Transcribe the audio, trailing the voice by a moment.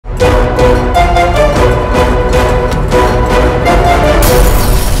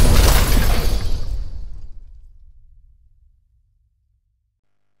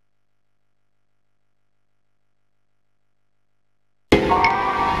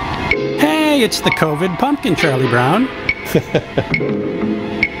Hey, it's the COVID pumpkin, Charlie Brown.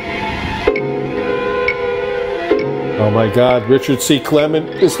 Oh my God, Richard C. Clement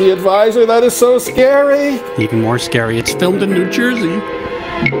is the advisor. That is so scary. Even more scary, it's filmed in New Jersey.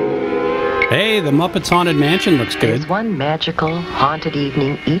 Hey, the Muppets Haunted Mansion looks good. There's one magical, haunted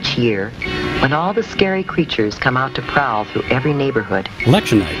evening each year when all the scary creatures come out to prowl through every neighborhood.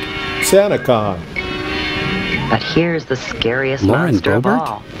 Election night. SantaCon. But here's the scariest Lauren monster Boebert? of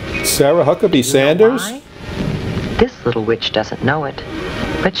all. Sarah Huckabee Sanders? Why? This little witch doesn't know it,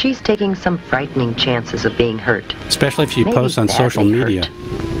 but she's taking some frightening chances of being hurt. Especially if she Maybe posts on social badly media.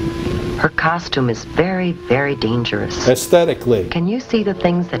 hurt. Her costume is very, very dangerous. Aesthetically. Can you see the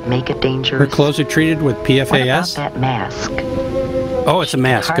things that make it dangerous? Her clothes are treated with What about PFAS. that mask? Oh, it's a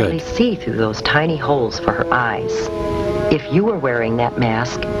mask, Hardly good. see through those tiny holes for her eyes. If you were wearing that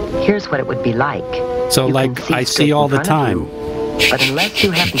mask, here's what it would be like. So, You like, can see I straight see all in the front of time. you, but unless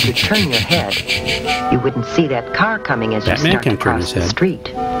you happen to turn your head, you wouldn't see that car coming as you That man start to can't turn cross his the head. street.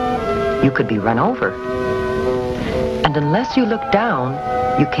 You could be run over. And unless you look down,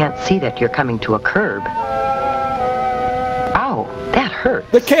 you can't see that you're coming to a curb. Ow, that hurt.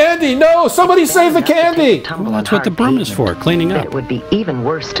 The candy! No! Somebody save the candy! Well, that's what the broom is for, cleaning That up. it would be even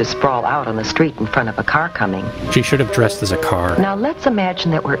worse to sprawl out on the street in front of a car coming. She should have dressed as a car. Now let's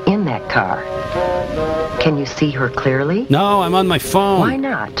imagine that we're in that car. Can you see her clearly? No, I'm on my phone. Why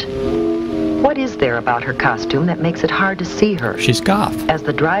not? What is there about her costume that makes it hard to see her? She's goth. As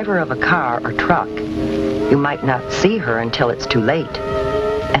the driver of a car or truck, you might not see her until it's too late.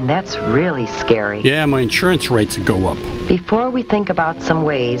 And that's really scary. Yeah, my insurance rates go up. Before we think about some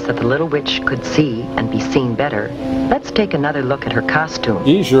ways that the little witch could see and be seen better, let's take another look at her costume.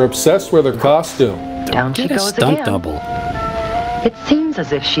 Geez, you're obsessed with her costume. Down she Get a goes stunt again. double. It seems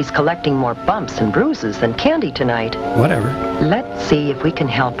as if she's collecting more bumps and bruises than candy tonight. Whatever. Let's see if we can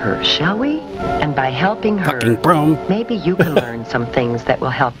help her, shall we? And by helping her, Fucking broom. maybe you can learn some things that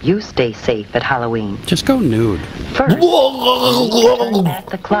will help you stay safe at Halloween. Just go nude. First, turn back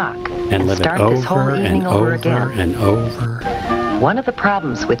the clock And live it start this whole over evening and over over again. and over. One of the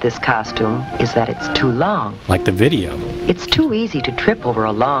problems with this costume is that it's too long. Like the video. It's too easy to trip over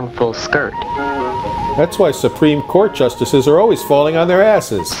a long, full skirt. That's why Supreme Court justices are always falling on their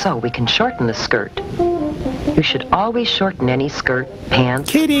asses. So we can shorten the skirt. You should always shorten any skirt,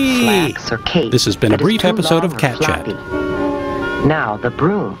 pants, Kitty! slacks, or cape. This has been a that is brief too episode long of or Cat Chat. floppy. Now, the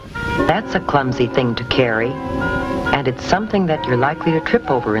broom. That's a clumsy thing to carry. And it's something that you're likely to trip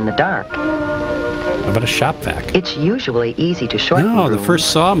over in the dark. How about a shop vac? It's usually easy to shorten No, the brooms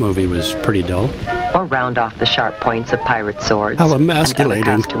first Saw movie was pretty dull. or round off the sharp points of pirate swords How and emasculating.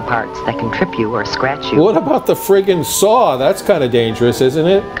 other costume parts that can trip you or scratch you. What about the friggin' saw? That's kind of dangerous, isn't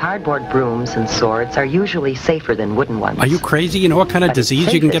it? Cardboard brooms and swords are usually safer than wooden ones. Are you crazy? You know what kind of But it's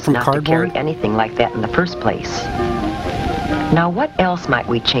disease you can get safest from not cardboard? to carry anything like that in the first place. Now, what else might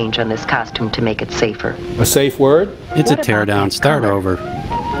we change on this costume to make it safer? A safe word? It's a What about teardown. that Start color? over.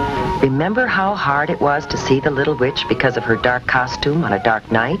 Remember how hard it was to see the little witch because of her dark costume on a dark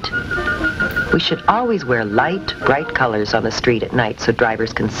night? We should always wear light, bright colors on the street at night so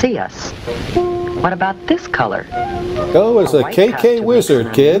drivers can see us. What about this color? Go as a white KK costume wizard,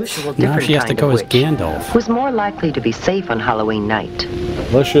 makes an kids. unusual, Now different she has to kind go of as witch, Gandalf. who's more likely to be safe on Halloween night.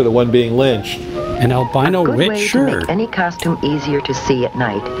 Unless you're the one being lynched. An albino A good witch? way to Sure. make any costume easier to see at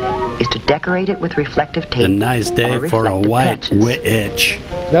night is to decorate it with reflective tape. A nice day or for a reflective white patches. witch.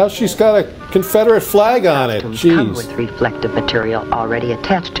 Now she's got a Confederate flag on it. Costumes come Jeez. with reflective material already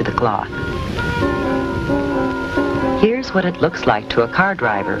attached to the cloth. Here's what it looks like to a car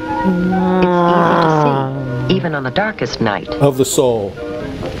driver. It's easy to see, even on the darkest night. Of the soul.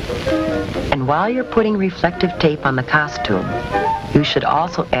 And while you're putting reflective tape on the costume, you should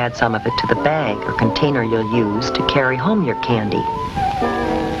also add some of it to the bag or container you'll use to carry home your candy.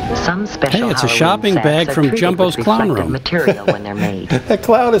 Some special Hey, it's a Halloween shopping sacks bag are from treated Jumbo's with Clown reflective Room. material when they're made. That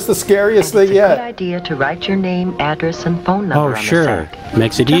clown is the scariest And it's thing a good yet. idea to write your name, address, and phone number Oh, on the sure. sack.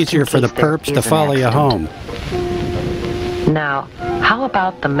 Makes it just in easier for the case there perps to is an follow you accident. home. Now, how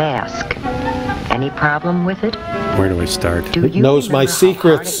about the mask? Any problem with it? Where do we start? Do It you knows my remember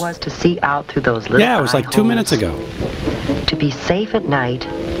secrets. How hard it was to see out through those little Yeah, it was like 2 eye minutes holes? ago. To be safe at night,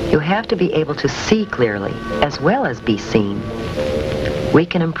 you have to be able to see clearly, as well as be seen. We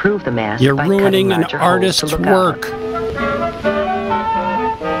can improve the mask You're by ruining cutting an larger holes artist's to look out. work.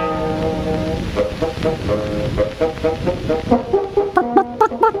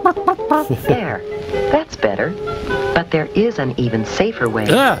 There, that's better. But there is an even safer way.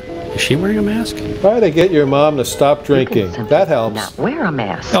 Ah, is she wearing a mask? Try to get your mom to stop You can drinking. simply That helps. Not wear a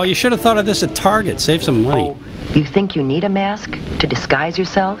mask. Oh, you should have thought of this at Target. Save some money. Oh, You think you need a mask to disguise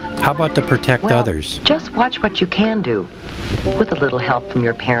yourself? How about to protect Well, others? just watch what you can do. With a little help from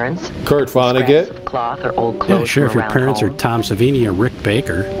your parents. Kurt Scraps Vonnegut. of cloth or old clothes Yeah, sure, if from your around parents are home. Tom Savini or Rick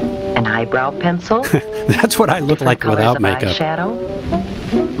Baker. An eyebrow pencil. That's what I look Different like colors without of makeup.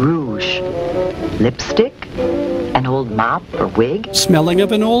 eyeshadow. Rouge. Lipstick. An old mop or wig. Smelling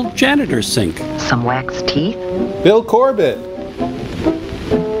of an old janitor's sink. Some wax teeth. Bill Corbett.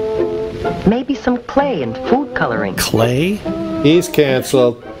 Maybe some clay and food coloring. Clay? He's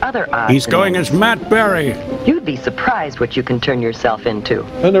canceled. Other odds He's and going ends. as Matt Berry. You'd be surprised what you can turn yourself into.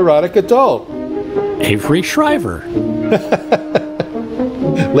 An erotic adult. Avery Shriver.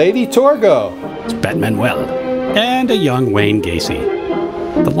 Lady Torgo. It's Bet Manuel. And a young Wayne Gacy.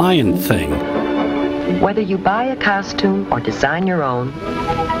 The Lion Thing. Whether you buy a costume or design your own,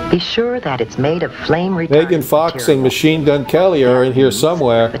 be sure that it's made of flame retardant Megan Fox material. and Machine Gun Kelly are in here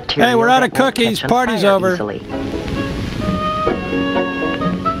somewhere. Material Hey, we're out of that won't cookies. catch on Party's fire over. easily.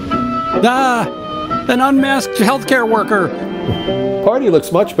 Ah! An unmasked healthcare worker. Party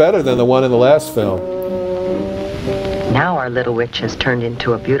looks much better than the one in the last film. Now our little witch has turned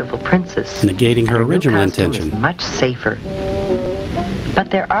into a beautiful princess. Negating her and new original costume intention. is much safer. But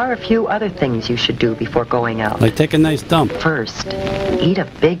there are a few other things you should do before going out. Like take a nice dump. First, eat a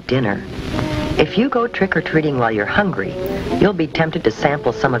big dinner. If you go trick-or-treating while you're hungry, you'll be tempted to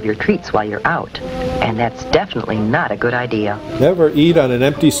sample some of your treats while you're out. And that's definitely not a good idea. Never eat on an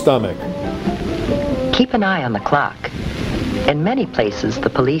empty stomach. Keep an eye on the clock. In many places, the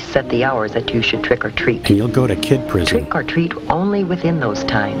police set the hours that you should trick-or-treat. And you'll go to kid prison. Trick or treat only within those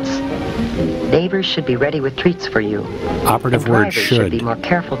times. Neighbors should be ready with treats for you. Operative And word drivers should be should. more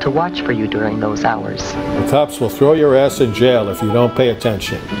careful to watch for you during those hours. The cops will throw your ass in jail if you don't pay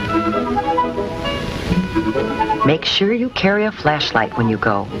attention. Make sure you carry a flashlight when you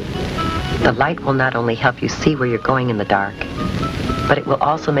go. The light will not only help you see where you're going in the dark, but it will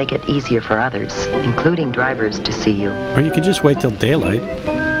also make it easier for others, including drivers, to see you. Or you could just wait till daylight.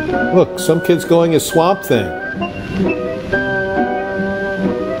 Look, some kid's going as Swamp Thing.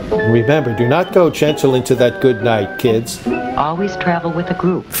 Remember, do not go gentle into that good night, kids. Always travel with a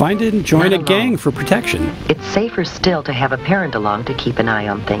group. Find it and join Not a alone. gang for protection. It's safer still to have a parent along to keep an eye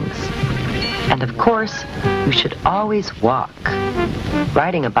on things. And of course, you should always walk.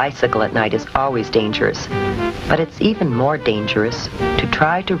 Riding a bicycle at night is always dangerous, but it's even more dangerous to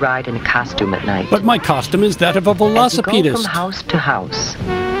try to ride in a costume at night. But my costume is that of a As you go from velocipedist. house to house,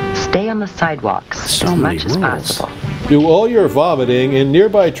 stay on the sidewalks So as many much as rules. possible. Do all your vomiting in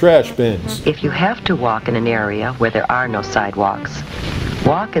nearby trash bins. If you have to walk in an area where there are no sidewalks,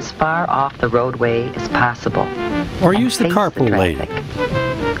 walk as far off the roadway as possible. Or and use the face carpool lane.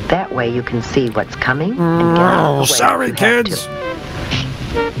 traffic. That way you can see what's coming and get out of the way if Sorry, you have kids. to.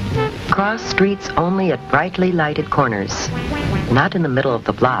 Cross streets only at brightly lighted corners, not in the middle of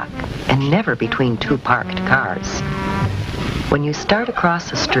the block, and never between two parked cars. When you start across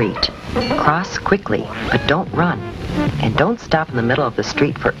the street, cross quickly, but don't run. And don't stop in the middle of the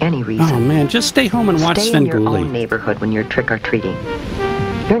street for any Oh reason. man, just stay home and watch Stay in your own Svengoolie. neighborhood when you're trick-or-treating.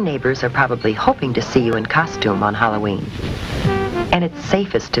 Your neighbors are probably hoping to see you in costume on Halloween. And it's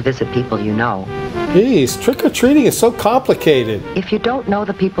safest to visit people you know. Geez, trick-or-treating is so complicated. If you don't know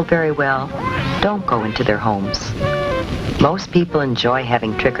the people very well, don't go into their homes. Most people enjoy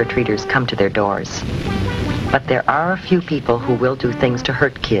having trick-or-treaters come to their doors. But there are a few people who will do things to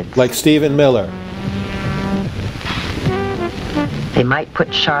hurt kids. Like Stephen Miller. They might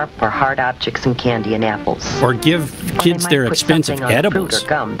put sharp or hard objects and candy and apples. Or give Or kids they their might put expensive something on edibles. fruit or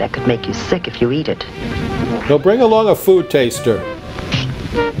gum that could make you sick if you eat it. They'll bring along a food taster.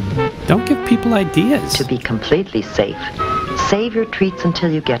 Don't give people ideas. To be completely safe, save your treats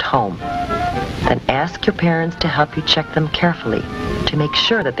until you get home. Then ask your parents to help you check them carefully to make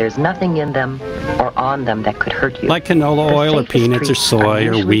sure that there's nothing in them or on them that could hurt you. Like canola The oil or safest peanuts or treats soy are or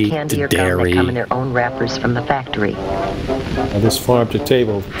usually wheat candy or or gum dairy. that come in their own wrappers from the factory. Now, this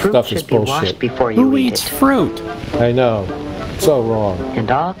farm-to-table Fruit stuff is should be washed bullshit. before you Who eat eats it. fruit? I know. So wrong. And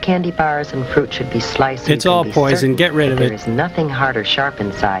all candy bars and fruit should be sliced. so It's you can all be poison. certain Get rid of that it. There is nothing hard or sharp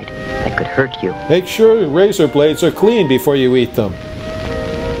inside that could hurt you. Make sure your razor blades are clean before you eat them.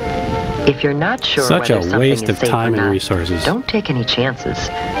 If you're not sure Such whether a something waste is of safe or time and not, resources. don't take any chances.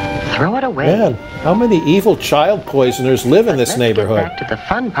 Throw it away. Man, how many evil child poisoners live in this Let's neighborhood? get back to the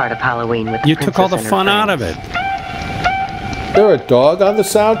fun part of Halloween with You the took all the princess and her fun out of friends. it. There a dog on the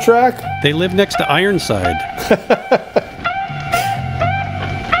soundtrack? They live next to Ironside.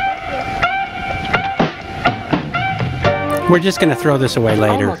 We're just going to throw this away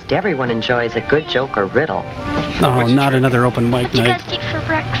later. Almost everyone enjoys a good joke or riddle. Oh, not another open mic What you night. guys eat for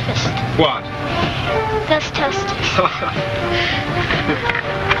breakfast? What? Toast, toast.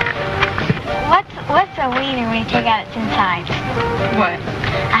 What's a wiener when you take out its inside? What?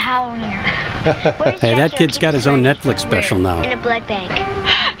 A Halloweener. Hey, that kid's got his own Netflix special now. In a blood bank.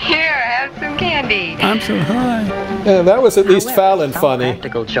 Here, have some candy. I'm so high. Yeah, that was at least However, Fallon some funny.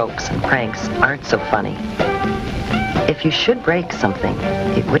 practical jokes and pranks aren't so funny. If you should break something,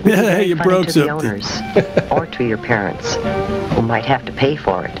 it wouldn't be very You funny broke to the something. owners or to your parents, who might have to pay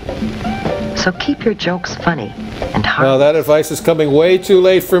for it. So keep your jokes funny and Well, harmless. that advice is coming way too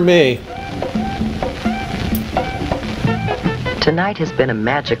late for me. Tonight has been a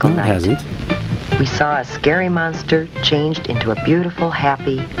magical No, it night. hasn't. We saw a scary monster changed into a beautiful,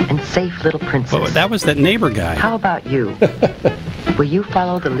 happy, and safe little princess. Well, that was that neighbor guy. How about you? Will you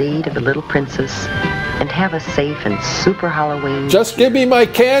follow the lead of the little princess and have a safe and super Halloween? Just give me my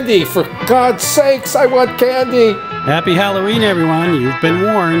candy, for God's sakes, I want candy. Happy Halloween, everyone. You've been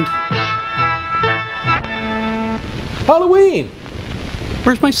warned. Halloween.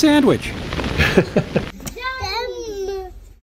 Where's my sandwich?